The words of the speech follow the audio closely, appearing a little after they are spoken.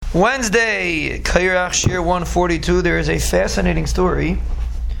Wednesday, Kairach Shir 142. There is a fascinating story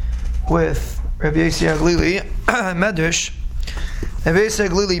with Rabbi Yossi Aglili, Medrash. Rabbi Yossi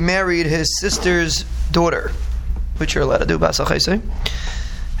Aglili married his sister's daughter, which you're allowed to do, Basa Chaisei.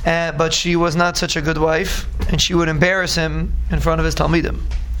 But she was not such a good wife, and she would embarrass him in front of his Talmidim.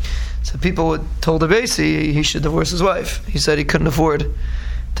 So people told Rabbi Yossi he should divorce his wife. He said he couldn't afford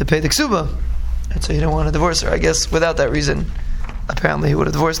to pay the ksuba, and so he didn't want to divorce her. I guess without that reason, apparently he would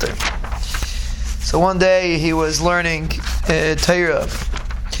have divorced her. So one day he was learning Torah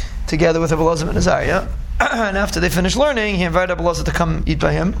together with Rabbi Elazar ben Azariah, and after they finished learning, he invited Rabbi Elazar to come eat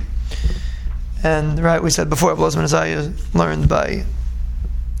by him. And right, we said before, Rabbi Elazar ben Azariah learned by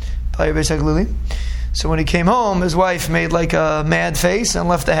Rabbi Yossi Aglili. So when he came home, his wife made like a mad face and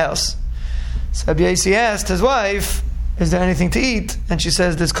left the house. So Rabbi Yossi asked his wife, "Is there anything to eat?" And she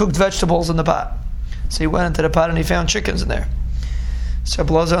says, "There's cooked vegetables in the pot." So he went into the pot and he found chickens in there. So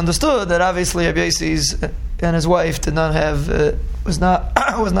Rabbi Elazar understood that obviously Rabbi Yossi and his wife did not have was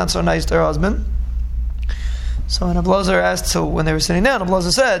not so nice to her husband. So when Rabbi Elazar asked, so when they were sitting down, Rabbi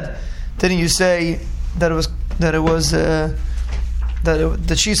Elazar said, "Didn't you say that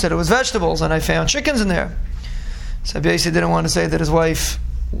she said it was vegetables and I found chickens in there?" So Rabbi Yossi didn't want to say that his wife,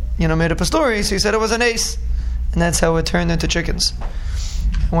 made up a story, so he said it was an ace, and that's how it turned into chickens.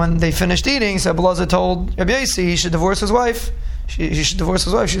 When they finished eating, so Rabbi Elazar told Rabbi Yossi he should divorce his wife. He should divorce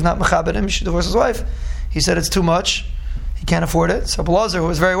his wife. She's not mechabed him. He should divorce his wife. He said it's too much. He can't afford it. So Rabbi Elazar, who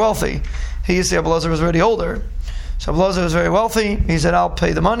was very wealthy, Rabbi Elazar was already older. So Rabbi Elazar was very wealthy. He said, "I'll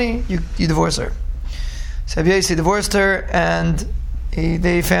pay the money. You divorce her." So Rabbi Yossi divorced her, and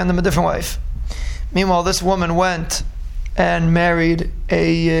they found him a different wife. Meanwhile, this woman went and married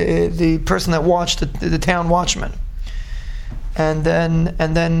the person that watched the town watchman. And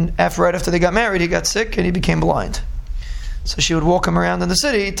then right after they got married, he got sick and he became blind. So she would walk him around in the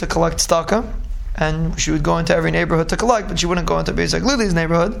city to collect tzedakah, and she would go into every neighborhood to collect, but she wouldn't go into Rabbi Yossi Aglili's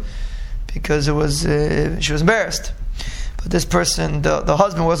neighborhood because she was embarrassed. But this person, the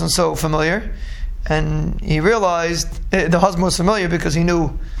husband, wasn't so familiar, and he realized the husband was familiar because he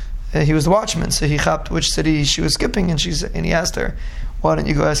knew he was the watchman. So he chapped which city she was skipping, and he asked her, "Why don't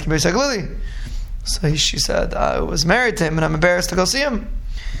you go ask Rabbi Yossi Aglili?" So she said, "I was married to him and I'm embarrassed to go see him."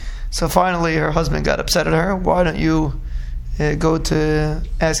 So finally her husband got upset at her. "Why don't you go to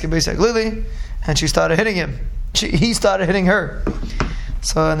ask Rabbi Yossi Aglili?" And she started hitting him. He started hitting her.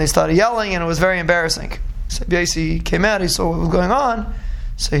 And they started yelling, and it was very embarrassing. So Rabbi Yossi came out, he saw what was going on,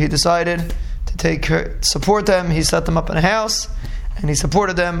 so he decided to support them. He set them up in a house, and he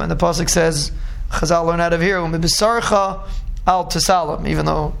supported them. And the pasuk says, Chazal learn out of here, "U'mibisarcha al tisalam," even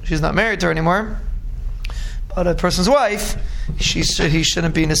though she's not married to her anymore. But a person's wife, he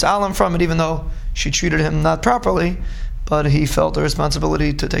shouldn't be nisalam from it, even though she treated him not properly. But he felt the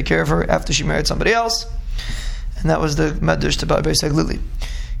responsibility to take care of her after she married somebody else. And that was the Medrash to Rabbi Yossi Aglili.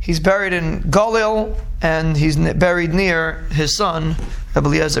 He's buried in Galil, and he's buried near his son, Rabbi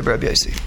Eliezer Rabbi Yossi.